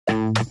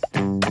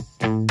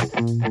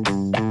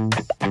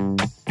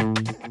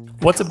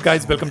What's up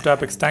guys, welcome to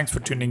Apex. Thanks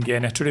for tuning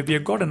in. Today we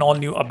have got an all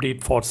new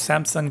update for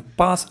Samsung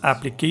Pass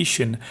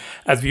application.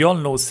 As we all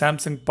know,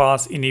 Samsung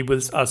Pass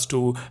enables us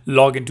to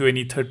log into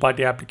any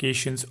third-party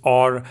applications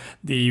or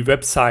the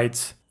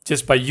websites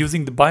just by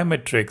using the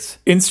biometrics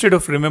instead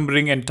of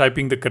remembering and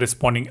typing the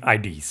corresponding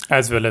IDs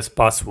as well as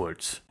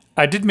passwords.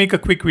 I did make a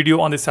quick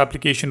video on this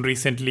application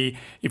recently.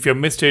 If you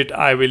missed it,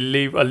 I will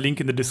leave a link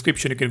in the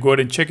description. You can go ahead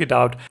and check it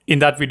out. In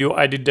that video,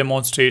 I did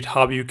demonstrate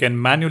how you can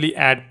manually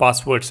add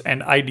passwords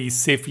and IDs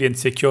safely and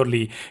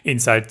securely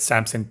inside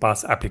Samsung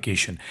Pass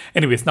application.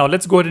 Anyways, now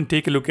let's go ahead and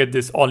take a look at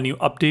this all new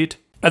update.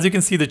 As you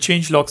can see, the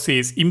changelog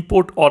says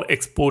import or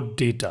export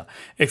data.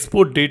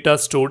 Export data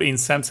stored in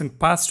Samsung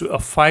Pass to a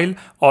file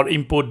or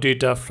import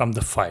data from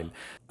the file.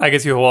 I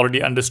guess you have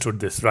already understood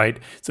this, right?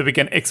 So we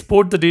can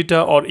export the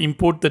data or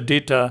import the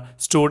data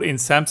stored in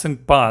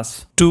Samsung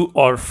Pass to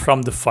or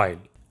from the file.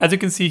 As you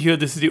can see here,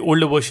 this is the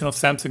older version of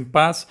Samsung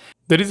Pass.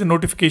 There is a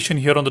notification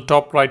here on the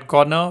top right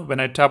corner. When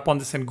I tap on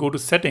this and go to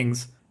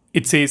settings,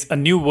 it says a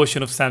new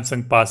version of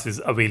Samsung Pass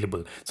is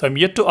available. So I'm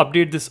yet to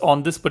update this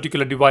on this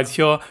particular device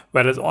here,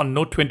 whereas on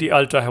Note 20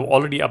 Ultra I have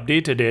already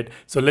updated it.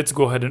 So let's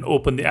go ahead and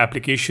open the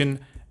application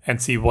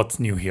and see what's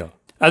new here.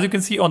 As you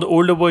can see on the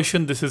older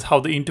version, this is how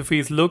the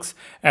interface looks.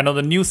 And on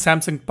the new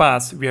Samsung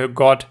Pass, we have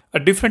got a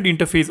different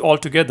interface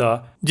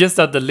altogether, just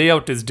that the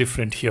layout is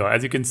different here.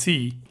 As you can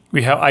see,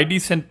 we have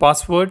IDs and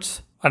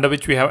passwords, under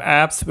which we have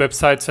apps,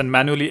 websites, and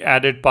manually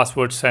added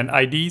passwords and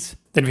IDs.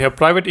 Then we have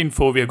private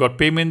info, we have got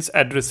payments,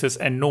 addresses,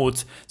 and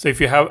notes. So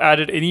if you have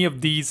added any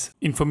of these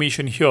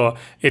information here,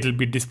 it will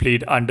be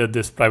displayed under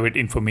this private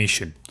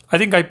information. I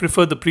think I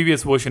prefer the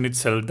previous version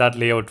itself. That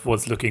layout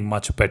was looking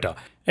much better.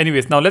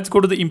 Anyways, now let's go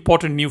to the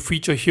important new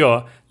feature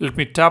here. Let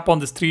me tap on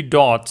these three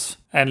dots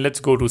and let's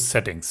go to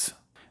settings.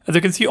 As you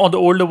can see on the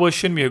older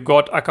version, we have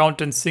got account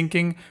and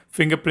syncing,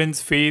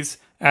 fingerprints, face,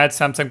 add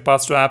Samsung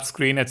Pass to app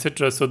screen,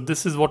 etc. So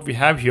this is what we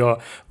have here.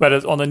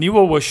 Whereas on the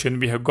newer version,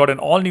 we have got an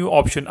all new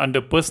option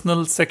under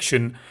personal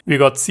section. We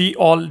got see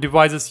all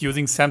devices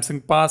using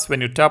Samsung Pass.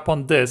 When you tap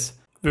on this,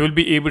 we will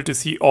be able to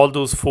see all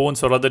those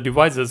phones or other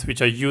devices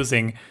which are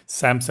using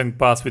Samsung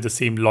Pass with the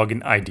same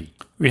login ID.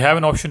 We have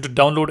an option to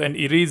download and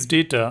erase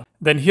data.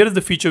 Then here is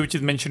the feature which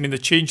is mentioned in the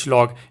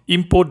changelog,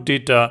 import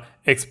data,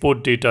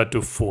 export data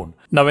to phone.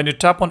 Now when you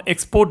tap on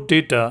export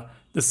data,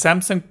 the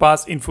Samsung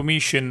Pass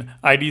information,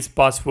 IDs,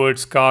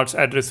 passwords, cards,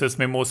 addresses,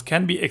 memos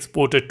can be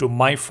exported to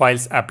My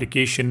Files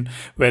application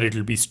where it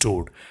will be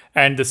stored.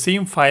 And the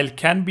same file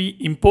can be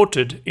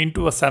imported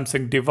into a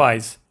Samsung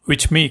device,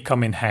 which may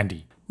come in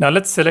handy. Now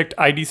let's select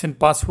IDs and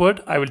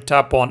password. I will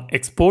tap on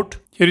export.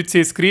 Here it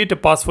says create a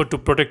password to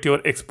protect your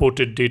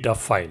exported data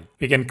file.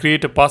 We can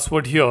create a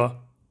password here.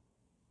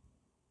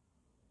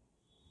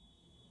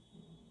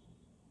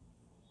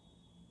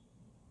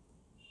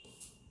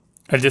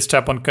 I'll just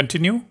tap on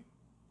continue.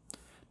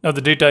 Now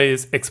the data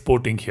is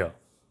exporting here.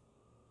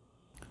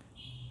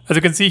 As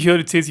you can see here,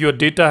 it says your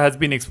data has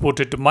been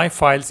exported to My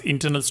Files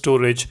internal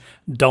storage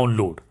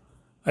download.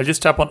 I'll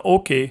just tap on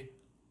OK.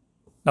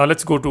 Now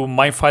let's go to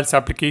My Files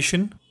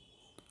application.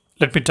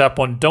 Let me tap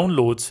on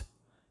downloads.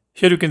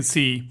 Here you can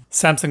see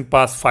Samsung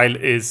Pass file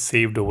is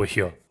saved over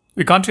here.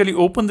 We can't really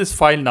open this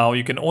file now.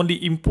 You can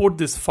only import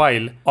this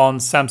file on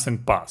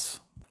Samsung Pass.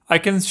 I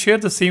can share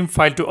the same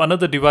file to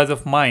another device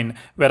of mine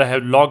where I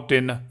have logged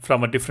in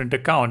from a different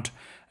account,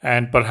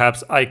 and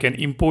perhaps I can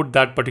import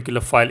that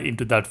particular file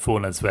into that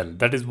phone as well.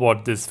 That is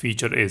what this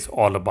feature is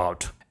all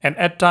about. And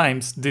at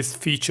times this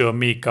feature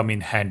may come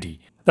in handy.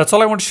 That's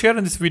all I want to share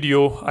in this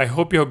video. I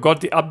hope you have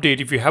got the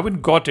update. If you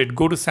haven't got it,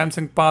 go to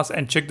Samsung Pass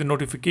and check the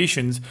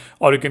notifications,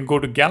 or you can go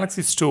to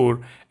Galaxy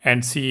Store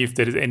and see if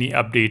there is any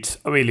updates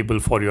available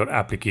for your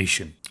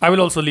application. I will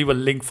also leave a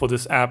link for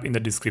this app in the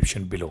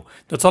description below.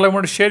 That's all I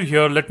want to share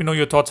here. Let me know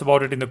your thoughts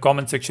about it in the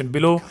comment section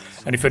below.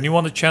 And if you're new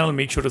on the channel,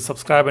 make sure to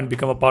subscribe and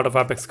become a part of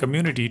Apex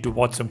community to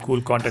watch some cool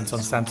contents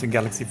on Samsung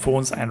Galaxy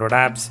phones, Android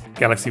apps,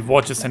 Galaxy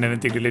watches, and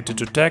anything related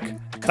to tech.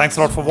 Thanks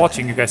a lot for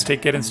watching. You guys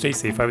take care and stay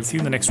safe. I will see you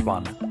in the next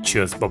one.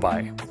 Cheers.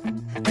 Bye-bye.